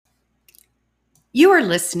You are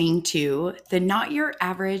listening to the Not Your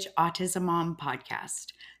Average Autism Mom podcast,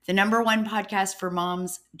 the number one podcast for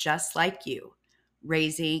moms just like you,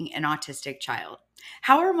 raising an autistic child.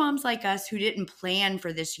 How are moms like us who didn't plan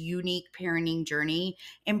for this unique parenting journey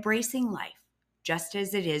embracing life just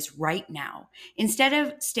as it is right now, instead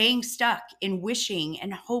of staying stuck in wishing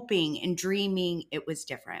and hoping and dreaming it was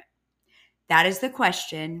different? That is the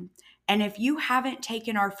question. And if you haven't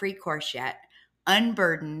taken our free course yet,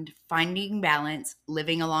 Unburdened Finding Balance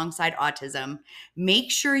Living Alongside Autism, make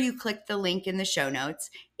sure you click the link in the show notes.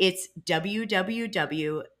 It's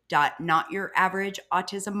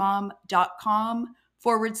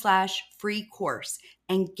www.notyouraverage.autismmom.com/free course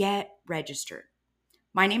and get registered.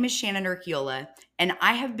 My name is Shannon Urquiola, and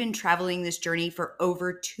I have been traveling this journey for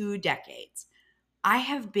over 2 decades. I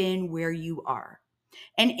have been where you are.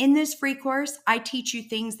 And in this free course, I teach you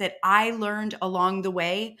things that I learned along the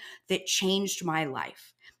way that changed my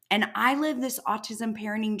life. And I live this autism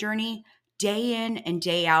parenting journey day in and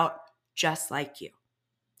day out, just like you.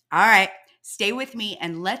 All right, stay with me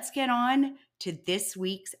and let's get on to this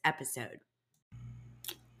week's episode.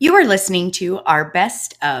 You are listening to our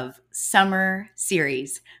Best of Summer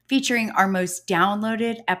series featuring our most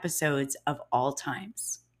downloaded episodes of all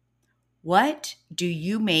times. What do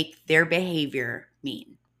you make their behavior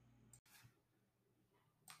mean?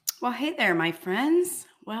 Well, hey there, my friends.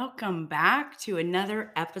 Welcome back to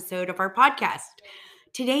another episode of our podcast.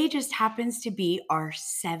 Today just happens to be our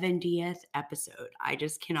 70th episode. I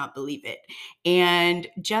just cannot believe it. And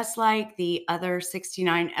just like the other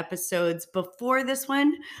 69 episodes before this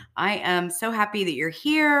one, I am so happy that you're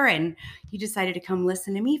here and you decided to come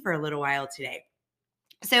listen to me for a little while today.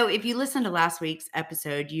 So, if you listened to last week's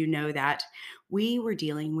episode, you know that we were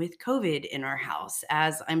dealing with COVID in our house,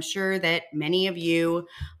 as I'm sure that many of you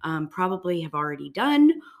probably have already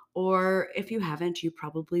done. Or if you haven't, you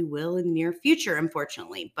probably will in the near future,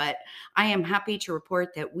 unfortunately. But I am happy to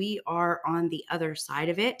report that we are on the other side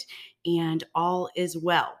of it and all is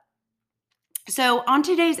well. So, on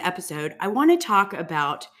today's episode, I want to talk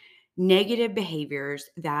about negative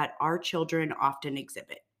behaviors that our children often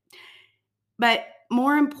exhibit. But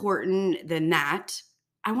more important than that,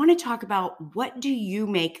 I want to talk about, what do you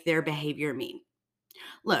make their behavior mean?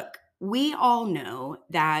 Look, we all know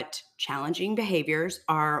that challenging behaviors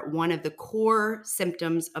are one of the core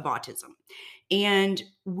symptoms of autism. And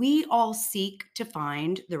we all seek to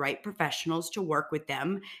find the right professionals to work with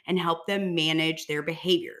them and help them manage their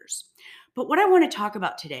behaviors. But what I want to talk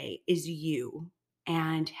about today is you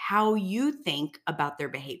and how you think about their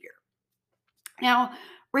behavior. Now,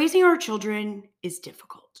 raising our children is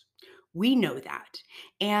difficult. We know that.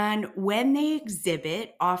 And when they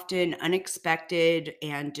exhibit often unexpected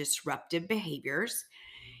and disruptive behaviors,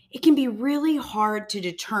 it can be really hard to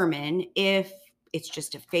determine if it's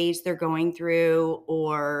just a phase they're going through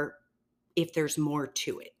or if there's more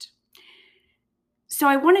to it. So,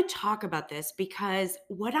 I want to talk about this because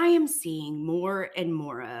what I am seeing more and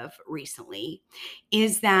more of recently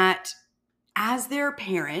is that as their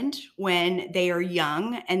parent, when they are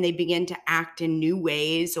young and they begin to act in new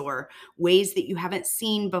ways or ways that you haven't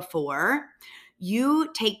seen before, you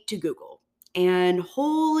take to Google and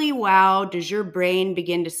holy wow, does your brain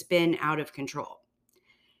begin to spin out of control.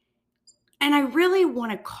 And I really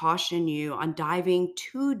want to caution you on diving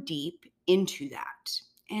too deep into that.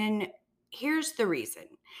 And here's the reason.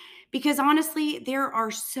 Because honestly, there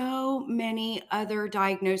are so many other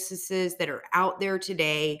diagnoses that are out there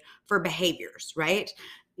today for behaviors, right?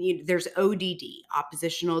 There's ODD,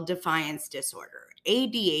 oppositional defiance disorder,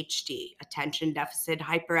 ADHD, attention deficit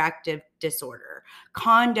hyperactive disorder,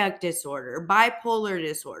 conduct disorder, bipolar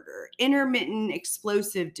disorder, intermittent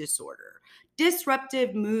explosive disorder,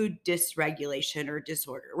 disruptive mood dysregulation or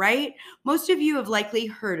disorder, right? Most of you have likely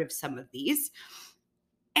heard of some of these.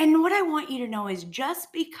 And what I want you to know is,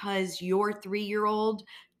 just because your 3-year-old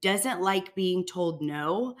doesn't like being told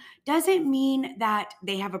no, doesn't mean that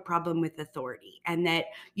they have a problem with authority and that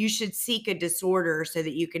you should seek a disorder so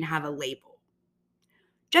that you can have a label.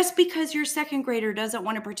 Just because your second grader doesn't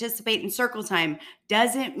want to participate in circle time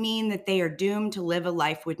doesn't mean that they are doomed to live a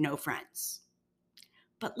life with no friends.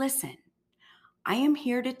 But listen, I am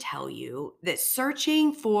here to tell you that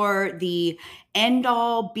searching for the end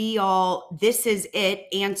all, be all, this is it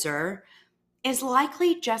answer is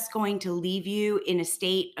likely just going to leave you in a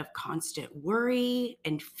state of constant worry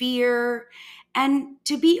and fear. And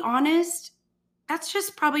to be honest, that's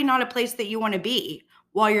just probably not a place that you want to be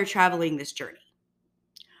while you're traveling this journey.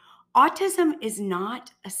 Autism is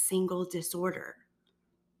not a single disorder.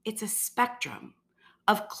 It's a spectrum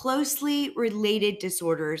of closely related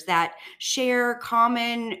disorders that share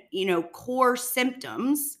common, core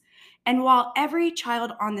symptoms. And while every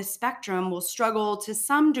child on the spectrum will struggle to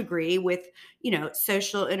some degree with,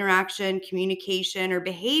 social interaction, communication, or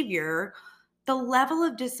behavior, the level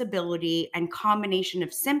of disability and combination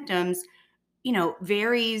of symptoms,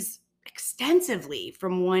 varies extensively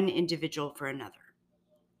from one individual for another.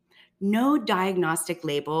 No diagnostic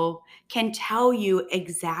label can tell you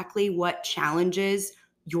exactly what challenges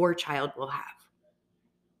your child will have.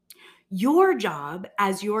 Your job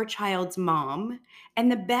as your child's mom,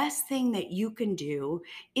 and the best thing that you can do,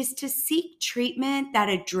 is to seek treatment that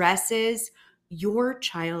addresses your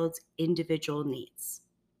child's individual needs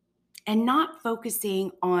and not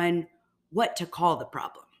focusing on what to call the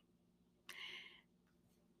problem.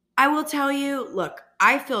 I will tell you, look,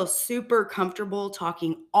 I feel super comfortable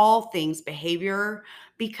talking all things behavior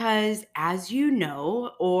because, as you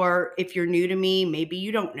know, or if you're new to me, maybe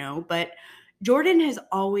you don't know, but Jordan has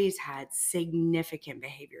always had significant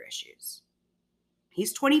behavior issues.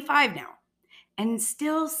 He's 25 now, and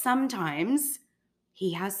still sometimes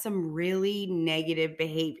he has some really negative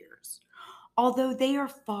behaviors. Although they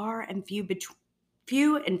are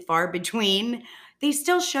few and far between, they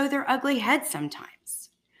still show their ugly head sometimes.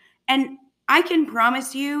 And I can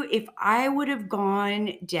promise you, if I would have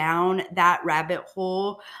gone down that rabbit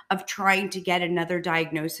hole of trying to get another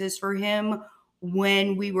diagnosis for him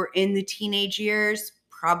when we were in the teenage years,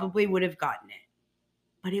 probably would have gotten it.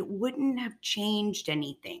 But it wouldn't have changed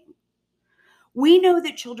anything. We know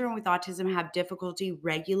that children with autism have difficulty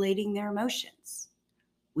regulating their emotions.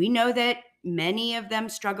 We know that many of them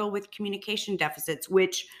struggle with communication deficits,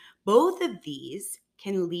 which both of these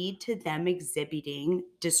can lead to them exhibiting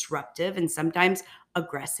disruptive and sometimes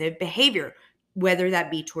aggressive behavior, whether that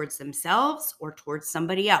be towards themselves or towards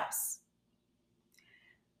somebody else.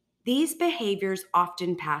 These behaviors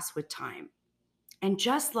often pass with time. And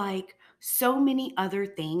just like so many other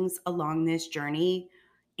things along this journey,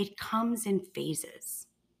 it comes in phases.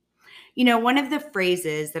 One of the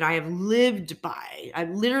phrases that I have lived by, I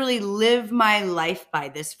literally live my life by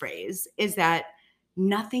this phrase, is that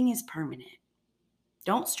nothing is permanent.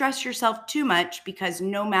 Don't stress yourself too much because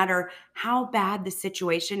no matter how bad the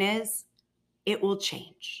situation is, it will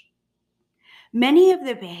change. Many of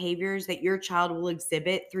the behaviors that your child will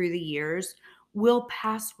exhibit through the years will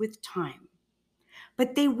pass with time,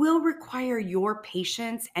 but they will require your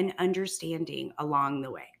patience and understanding along the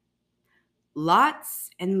way. Lots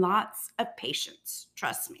and lots of patience,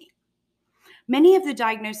 trust me. Many of the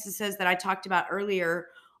diagnoses that I talked about earlier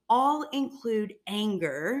all include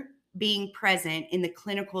anger being present in the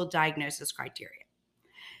clinical diagnosis criteria.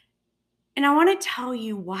 And I want to tell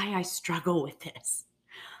you why I struggle with this.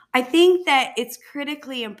 I think that it's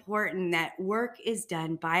critically important that work is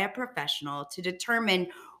done by a professional to determine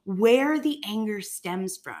where the anger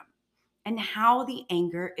stems from and how the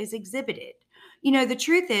anger is exhibited. The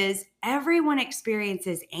truth is, everyone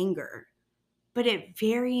experiences anger, but at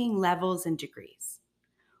varying levels and degrees.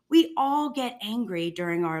 We all get angry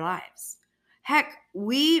during our lives. Heck,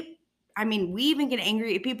 we even get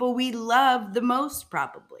angry at people we love the most,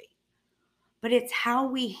 probably. But it's how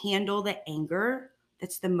we handle the anger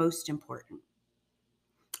that's the most important.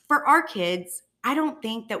 For our kids, I don't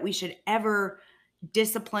think that we should ever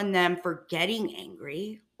discipline them for getting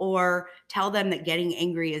angry or tell them that getting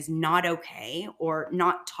angry is not okay or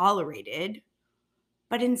not tolerated.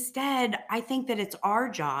 But instead, I think that it's our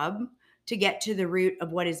job to get to the root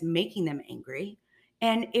of what is making them angry.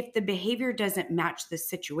 And if the behavior doesn't match the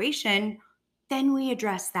situation, then we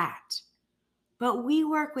address that. But we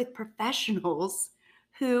work with professionals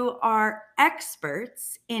who are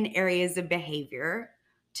experts in areas of behavior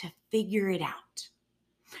to figure it out.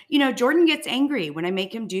 Jordan gets angry when I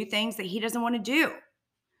make him do things that he doesn't want to do.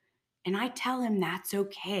 And I tell him that's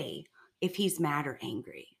okay if he's mad or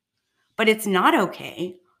angry. But it's not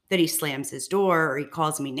okay that he slams his door or he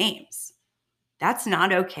calls me names. That's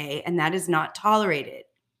not okay, and that is not tolerated.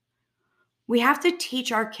 We have to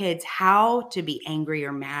teach our kids how to be angry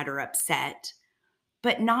or mad or upset,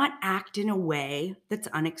 but not act in a way that's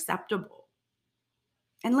unacceptable.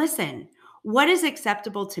 And listen, what is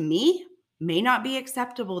acceptable to me may not be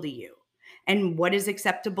acceptable to you. And what is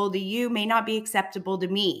acceptable to you may not be acceptable to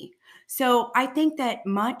me. So I think that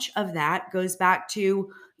much of that goes back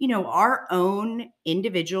to, our own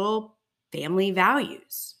individual family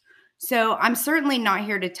values. So I'm certainly not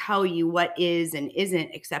here to tell you what is and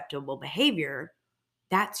isn't acceptable behavior.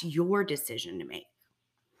 That's your decision to make.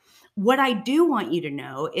 What I do want you to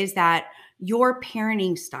know is that your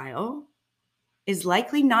parenting style is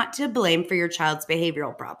likely not to blame for your child's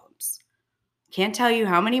behavioral problems. Can't tell you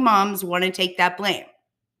how many moms want to take that blame.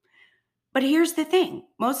 But here's the thing.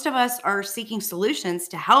 Most of us are seeking solutions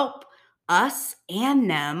to help us and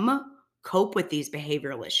them cope with these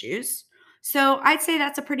behavioral issues. So I'd say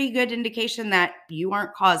that's a pretty good indication that you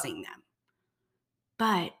aren't causing them,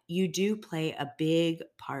 but you do play a big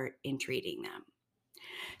part in treating them.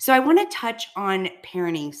 So I want to touch on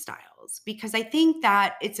parenting styles because I think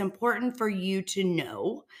that it's important for you to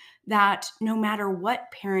know that no matter what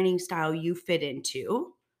parenting style you fit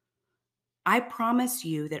into, I promise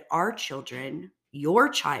you that our children, your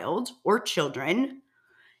child or children,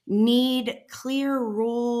 need clear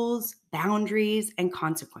rules, boundaries, and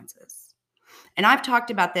consequences. And I've talked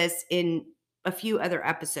about this in a few other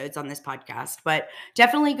episodes on this podcast, but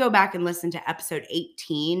definitely go back and listen to episode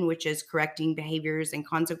 18, which is correcting behaviors and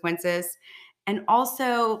consequences. And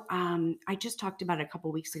also, I just talked about it a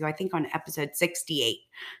couple weeks ago, I think on episode 68.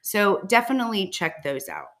 So definitely check those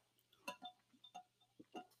out.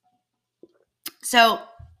 So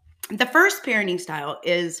the first parenting style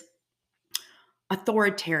is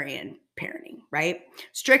authoritarian parenting, right?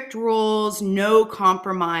 Strict rules, no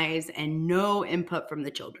compromise, and no input from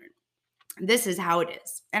the children. This is how it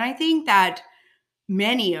is. And I think that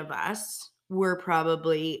many of us were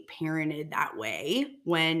probably parented that way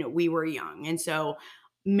when we were young. And so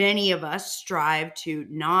many of us strive to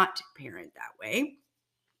not parent that way.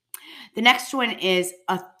 The next one is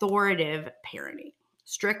authoritative parenting.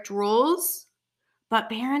 Strict rules, but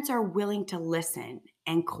parents are willing to listen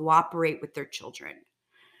and cooperate with their children.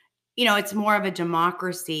 It's more of a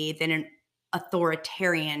democracy than an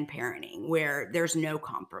authoritarian parenting where there's no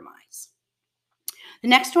compromise. The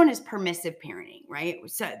next one is permissive parenting, right?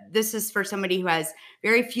 So this is for somebody who has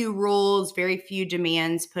very few rules, very few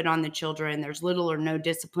demands put on the children. There's little or no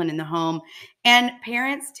discipline in the home. And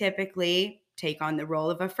parents typically take on the role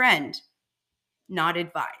of a friend. Not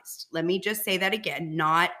advised. Let me just say that again,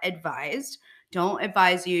 not advised. Don't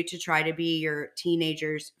advise you to try to be your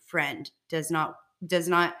teenager's friend. Does not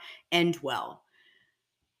end well.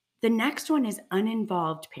 The next one is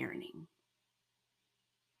uninvolved parenting.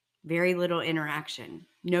 Very little interaction,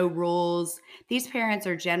 no rules. These parents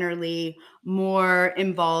are generally more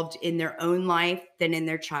involved in their own life than in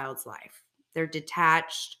their child's life. They're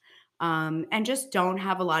detached and just don't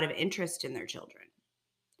have a lot of interest in their children.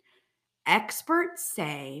 Experts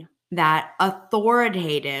say that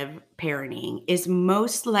authoritative parenting is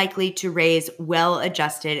most likely to raise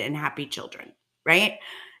well-adjusted and happy children, right?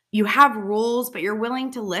 You have rules, but you're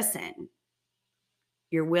willing to listen.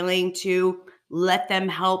 You're willing to let them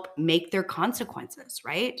help make their consequences,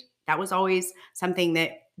 right? That was always something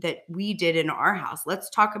that we did in our house. Let's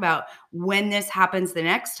talk about when this happens the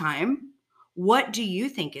next time. What do you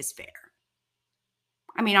think is fair?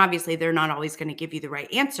 I mean, obviously, they're not always going to give you the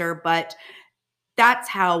right answer, but that's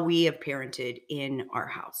how we have parented in our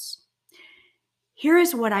house. Here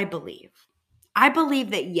is what I believe. I believe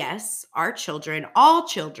that yes, our children, all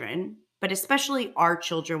children, but especially our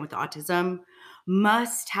children with autism,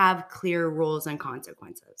 must have clear rules and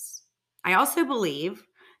consequences. I also believe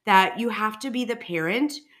that you have to be the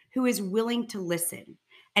parent who is willing to listen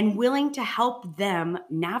and willing to help them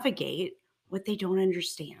navigate what they don't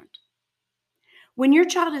understand. When your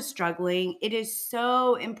child is struggling, it is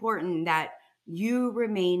so important that you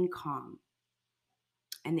remain calm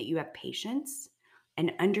and that you have patience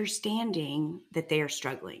and understanding that they are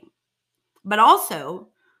struggling. But also,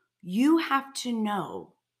 you have to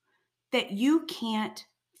know that you can't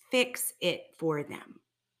fix it for them.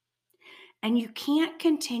 And you can't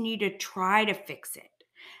continue to try to fix it.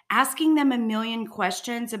 Asking them a million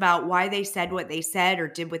questions about why they said what they said or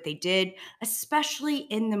did what they did, especially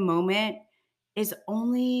in the moment, is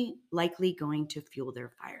only likely going to fuel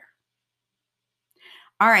their fire.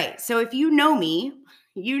 All right. So if you know me,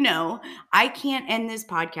 you know I can't end this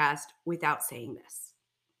podcast without saying this.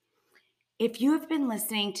 If you have been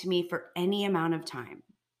listening to me for any amount of time,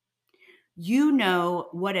 you know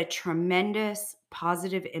what a tremendous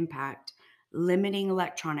positive impact limiting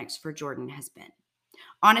electronics for Jordan has been.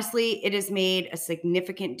 Honestly, it has made a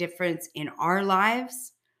significant difference in our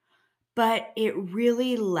lives, but it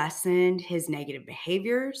really lessened his negative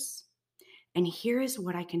behaviors. And here is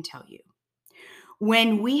what I can tell you.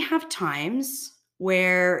 When we have times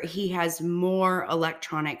where he has more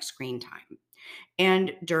electronic screen time,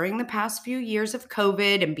 and during the past few years of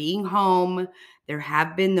COVID and being home, there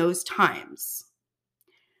have been those times.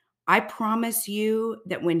 I promise you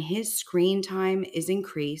that when his screen time is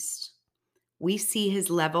increased, we see his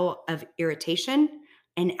level of irritation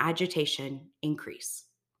and agitation increase.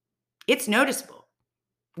 It's noticeable.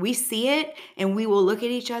 We see it and we will look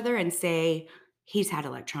at each other and say, he's had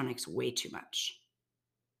electronics way too much.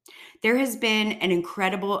 There has been an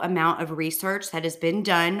incredible amount of research that has been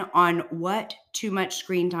done on what too much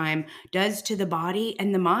screen time does to the body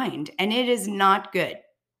and the mind, and it is not good.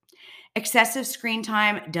 Excessive screen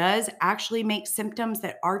time does actually make symptoms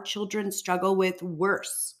that our children struggle with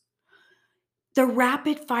worse. The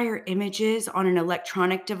rapid fire images on an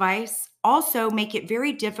electronic device also make it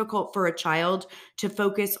very difficult for a child to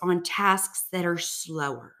focus on tasks that are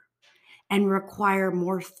slower and require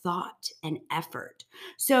more thought and effort.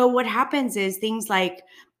 So what happens is things like,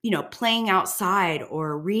 playing outside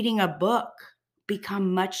or reading a book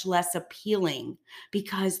become much less appealing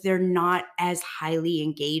because they're not as highly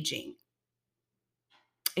engaging.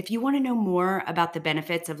 If you want to know more about the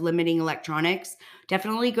benefits of limiting electronics,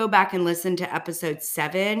 definitely go back and listen to episode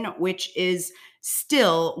 7, which is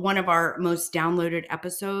still one of our most downloaded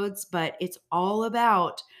episodes, but it's all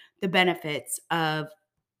about the benefits of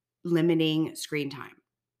limiting screen time.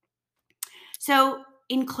 So,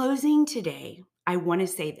 in closing today, I want to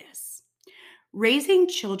say this: raising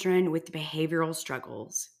children with behavioral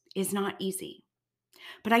struggles is not easy,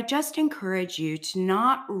 but I just encourage you to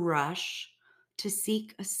not rush to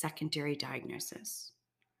seek a secondary diagnosis.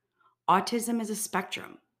 Autism is a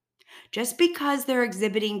spectrum. Just because they're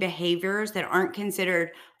exhibiting behaviors that aren't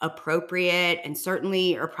considered appropriate and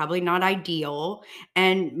certainly are probably not ideal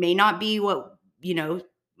and may not be what,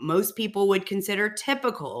 most people would consider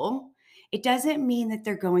typical, it doesn't mean that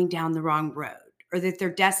they're going down the wrong road or that they're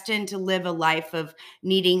destined to live a life of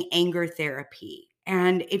needing anger therapy.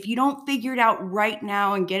 And if you don't figure it out right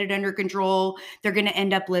now and get it under control, they're going to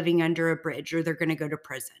end up living under a bridge or they're going to go to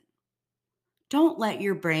prison. Don't let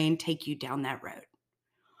your brain take you down that road.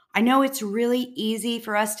 I know it's really easy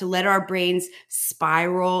for us to let our brains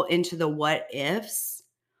spiral into the what ifs.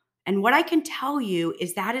 And what I can tell you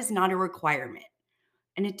is that is not a requirement.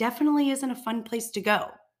 And it definitely isn't a fun place to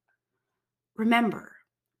go. Remember,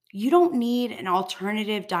 you don't need an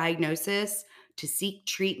alternative diagnosis to seek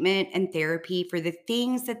treatment and therapy for the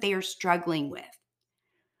things that they are struggling with.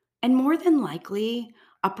 And more than likely,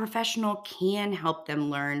 a professional can help them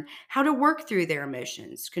learn how to work through their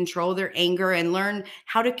emotions, control their anger, and learn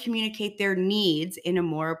how to communicate their needs in a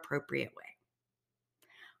more appropriate way.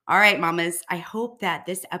 All right, mamas, I hope that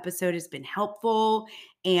this episode has been helpful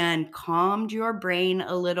and calmed your brain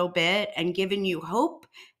a little bit and given you hope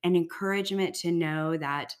and encouragement to know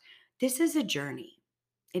that this is a journey.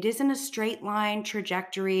 It isn't a straight line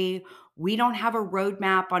trajectory. We don't have a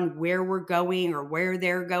roadmap on where we're going or where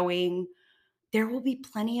they're going. There will be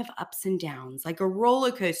plenty of ups and downs, like a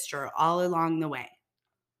roller coaster all along the way.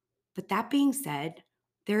 But that being said,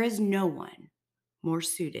 there is no one more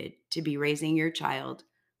suited to be raising your child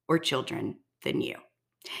or children than you.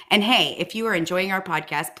 And hey, if you are enjoying our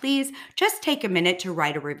podcast, please just take a minute to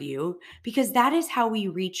write a review because that is how we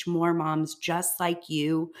reach more moms just like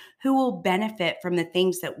you who will benefit from the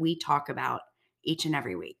things that we talk about each and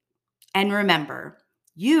every week. And remember,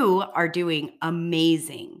 you are doing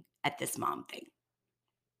amazing at this mom thing.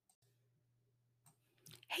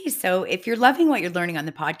 Hey, so if you're loving what you're learning on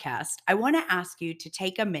the podcast, I want to ask you to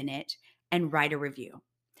take a minute and write a review.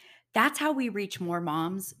 That's how we reach more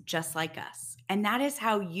moms just like us. And that is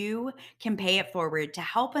how you can pay it forward to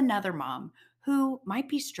help another mom who might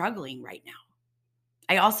be struggling right now.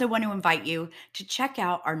 I also want to invite you to check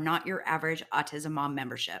out our Not Your Average Autism Mom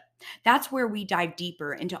membership. That's where we dive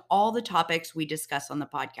deeper into all the topics we discuss on the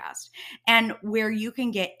podcast and where you can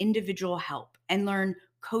get individual help and learn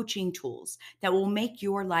coaching tools that will make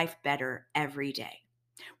your life better every day.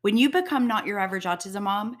 When you become Not Your Average Autism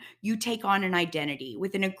Mom, you take on an identity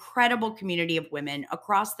with an incredible community of women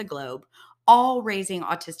across the globe, all raising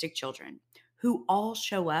autistic children who all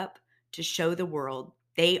show up to show the world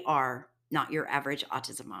they are not your average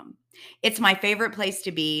autism mom. It's my favorite place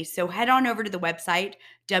to be. So head on over to the website,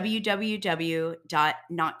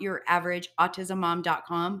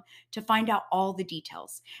 www.notyouraverage.autismmom.com, to find out all the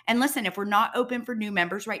details. And listen, if we're not open for new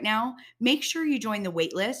members right now, make sure you join the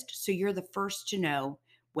wait list so you're the first to know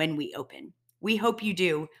when we open. We hope you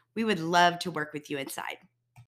do. We would love to work with you inside.